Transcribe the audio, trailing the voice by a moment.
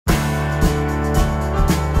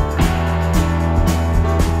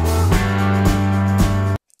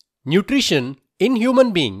Nutrition in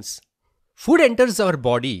human beings. Food enters our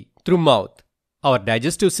body through mouth. Our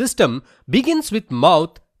digestive system begins with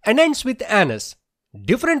mouth and ends with anus.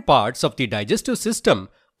 Different parts of the digestive system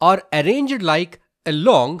are arranged like a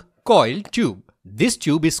long coiled tube. This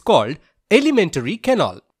tube is called alimentary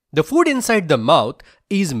canal. The food inside the mouth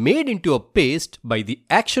is made into a paste by the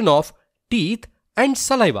action of teeth and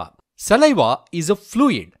saliva. Saliva is a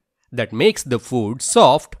fluid that makes the food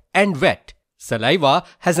soft and wet. Saliva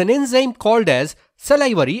has an enzyme called as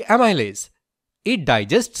salivary amylase. It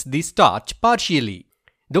digests the starch partially.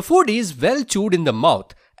 The food is well chewed in the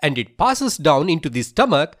mouth and it passes down into the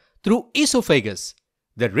stomach through esophagus.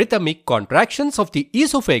 The rhythmic contractions of the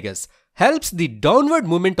esophagus helps the downward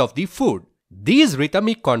movement of the food. These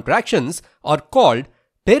rhythmic contractions are called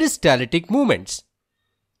peristaltic movements.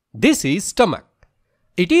 This is stomach.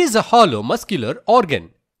 It is a hollow muscular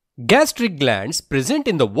organ. Gastric glands present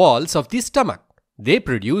in the walls of the stomach. They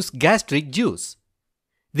produce gastric juice.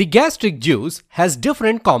 The gastric juice has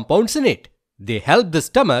different compounds in it. They help the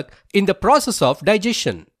stomach in the process of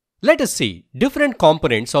digestion. Let us see different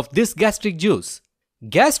components of this gastric juice.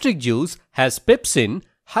 Gastric juice has pepsin,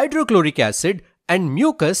 hydrochloric acid, and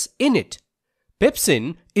mucus in it.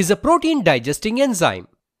 Pepsin is a protein digesting enzyme.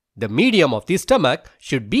 The medium of the stomach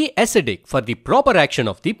should be acidic for the proper action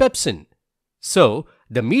of the pepsin. So,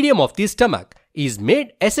 the medium of the stomach is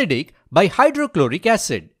made acidic by hydrochloric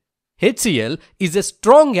acid. HCl is a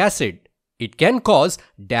strong acid. It can cause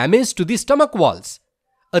damage to the stomach walls.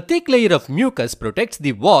 A thick layer of mucus protects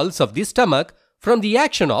the walls of the stomach from the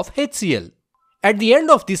action of HCl. At the end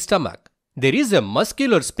of the stomach, there is a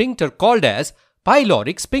muscular sphincter called as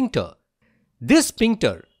pyloric sphincter. This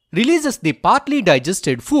sphincter releases the partly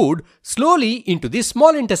digested food slowly into the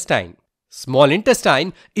small intestine. Small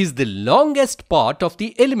intestine is the longest part of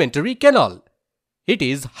the alimentary canal. It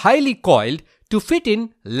is highly coiled to fit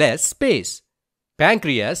in less space.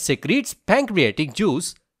 Pancreas secretes pancreatic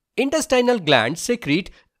juice, intestinal glands secrete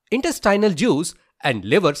intestinal juice, and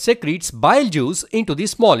liver secretes bile juice into the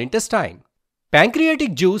small intestine.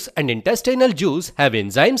 Pancreatic juice and intestinal juice have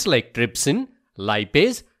enzymes like trypsin,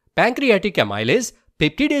 lipase, pancreatic amylase,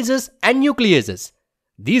 peptidases, and nucleases.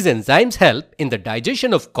 These enzymes help in the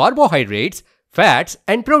digestion of carbohydrates, fats,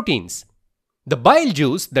 and proteins. The bile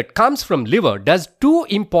juice that comes from liver does two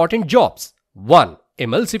important jobs. 1.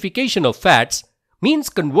 Emulsification of fats means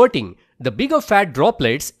converting the bigger fat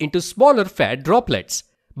droplets into smaller fat droplets.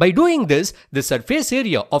 By doing this, the surface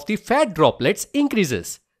area of the fat droplets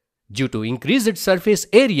increases. Due to increased surface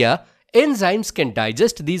area, enzymes can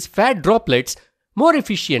digest these fat droplets more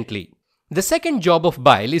efficiently. The second job of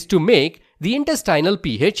bile is to make the intestinal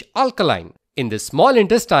pH alkaline. In the small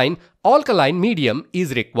intestine, alkaline medium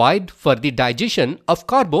is required for the digestion of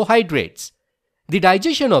carbohydrates. The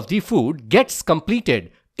digestion of the food gets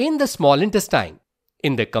completed in the small intestine.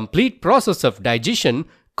 In the complete process of digestion,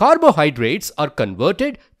 carbohydrates are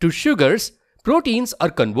converted to sugars, proteins are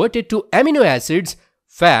converted to amino acids,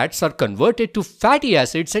 fats are converted to fatty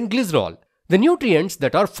acids and glycerol. The nutrients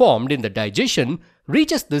that are formed in the digestion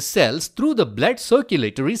reaches the cells through the blood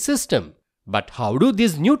circulatory system. But how do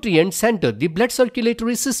these nutrients enter the blood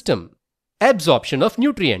circulatory system? Absorption of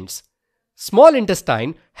nutrients. Small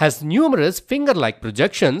intestine has numerous finger-like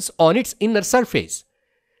projections on its inner surface.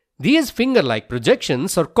 These finger-like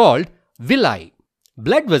projections are called villi.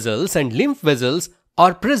 Blood vessels and lymph vessels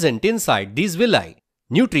are present inside these villi.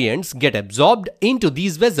 Nutrients get absorbed into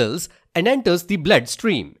these vessels and enters the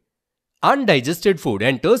bloodstream. Undigested food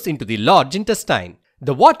enters into the large intestine.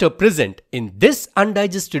 The water present in this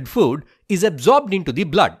undigested food is absorbed into the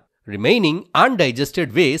blood. Remaining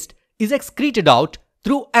undigested waste is excreted out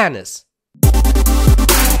through anus.